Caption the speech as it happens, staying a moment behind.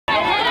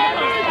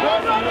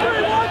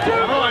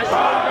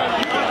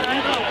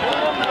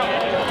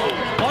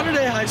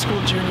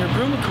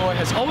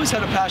has always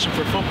had a passion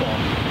for football,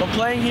 but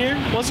playing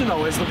here wasn't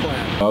always the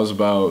plan. I was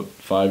about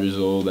 5 years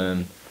old,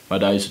 and my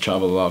dad used to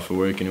travel a lot for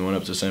work, and he went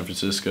up to San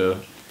Francisco,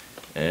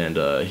 and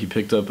he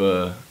picked up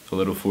a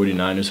little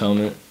 49ers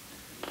helmet,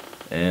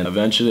 and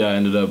eventually I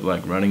ended up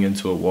like running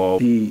into a wall.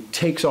 He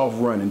takes off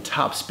running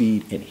top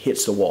speed and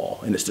hits the wall,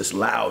 and it's this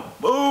loud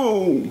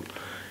boom,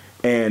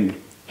 and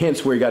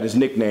hence where he got his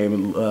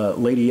nickname. A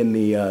lady in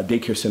the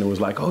daycare center was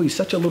like, "Oh, he's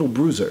such a little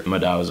bruiser." My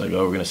dad was like,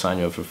 "Oh, we're gonna sign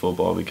you up for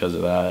football because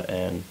of that,"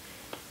 and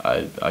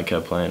I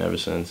kept playing ever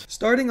since.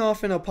 Starting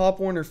off in a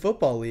Pop Warner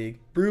football league,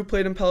 Brew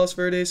played in Palos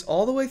Verdes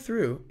all the way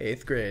through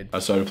 8th grade. I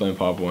started playing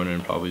Pop Warner in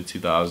probably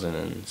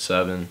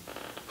 2007.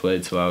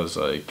 Played till I was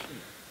like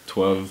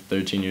 12,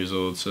 13 years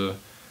old, so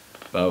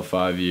about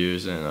 5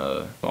 years, and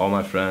all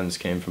my friends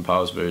came from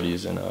Palos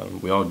Verdes, and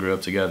we all grew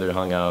up together,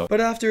 hung out.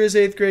 But after his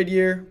 8th grade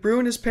year, Brew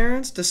and his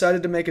parents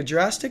decided to make a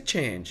drastic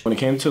change. When it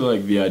came to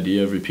like the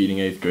idea of repeating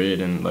 8th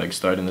grade and like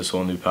starting this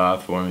whole new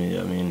path for me,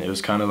 I mean, it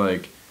was kind of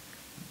like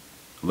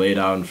laid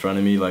out in front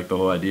of me, like the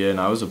whole idea, and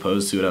I was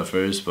opposed to it at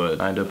first, but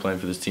I ended up playing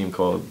for this team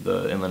called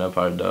the Inland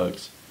Empire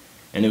Ducks,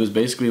 and it was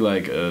basically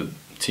like a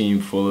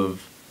team full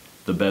of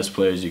the best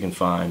players you can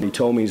find. He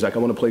told me, he's like, "I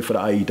want to play for the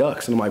IE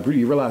Ducks," and I'm like, "Brew,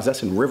 you realize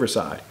that's in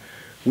Riverside?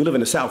 We live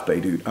in the South Bay,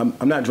 dude. I'm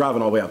not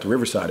driving all the way out to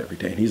Riverside every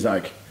day." And he's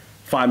like,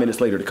 5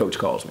 minutes later, the coach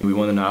calls me. We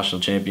won the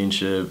national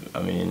championship.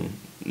 I mean,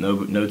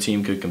 no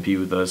team could compete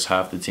with us.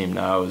 Half the team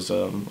now is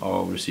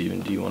all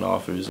receiving D1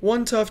 offers.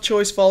 One tough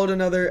choice followed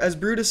another as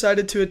Brew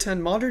decided to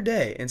attend Mater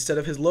Dei instead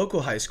of his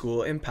local high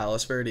school in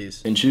Palos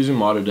Verdes. In choosing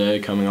Mater Dei,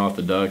 coming off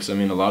the Ducks, I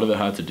mean, a lot of it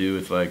had to do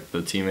with like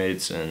the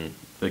teammates and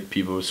the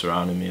people who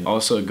surrounded me.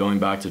 Also, going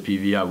back to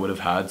PV, I would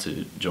have had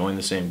to join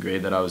the same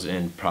grade that I was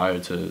in prior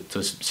to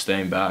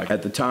staying back.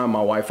 At the time,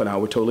 my wife and I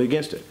were totally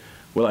against it.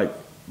 We're like,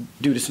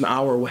 "Dude, it's an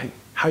hour away.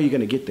 How are you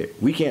going to get there?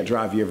 We can't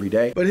drive you every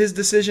day." But his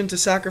decision to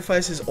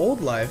sacrifice his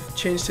old life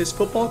changed his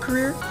football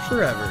career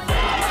forever.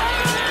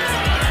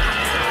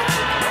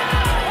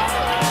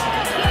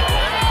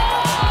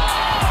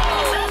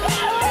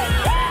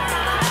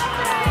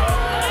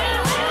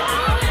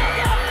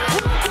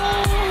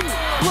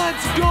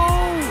 Let's go!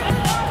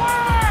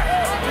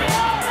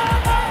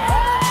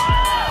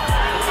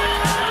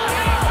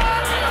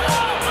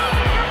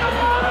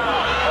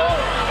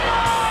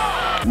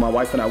 My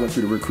wife and I went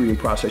through the recruiting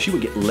process. You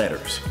would get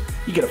letters.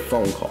 You get a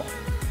phone call.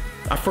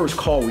 Our first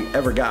call we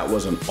ever got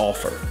was an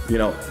offer. You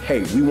know,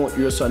 "Hey, we want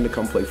your son to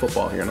come play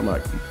football here." And I'm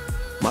like,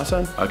 "My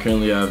son?" I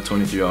currently have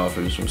 23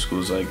 offers from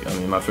schools like, I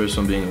mean, my first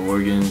one being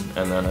Oregon,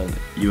 and then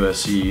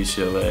USC,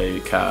 UCLA,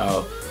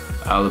 Cal,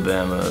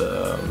 Alabama,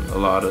 a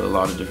lot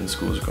of different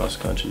schools across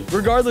the country.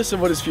 Regardless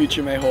of what his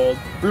future may hold,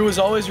 Brew is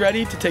always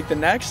ready to take the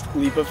next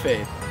leap of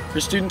faith. For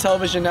Student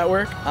Television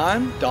Network,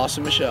 I'm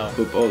Dawson Michelle.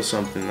 Football is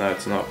something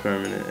that's not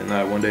permanent, and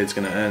that one day it's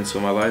going to end, so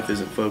my life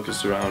isn't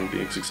focused around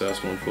being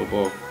successful in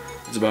football.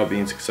 It's about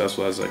being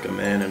successful as like a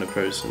man and a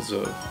person,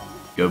 so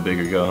go big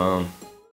or go home.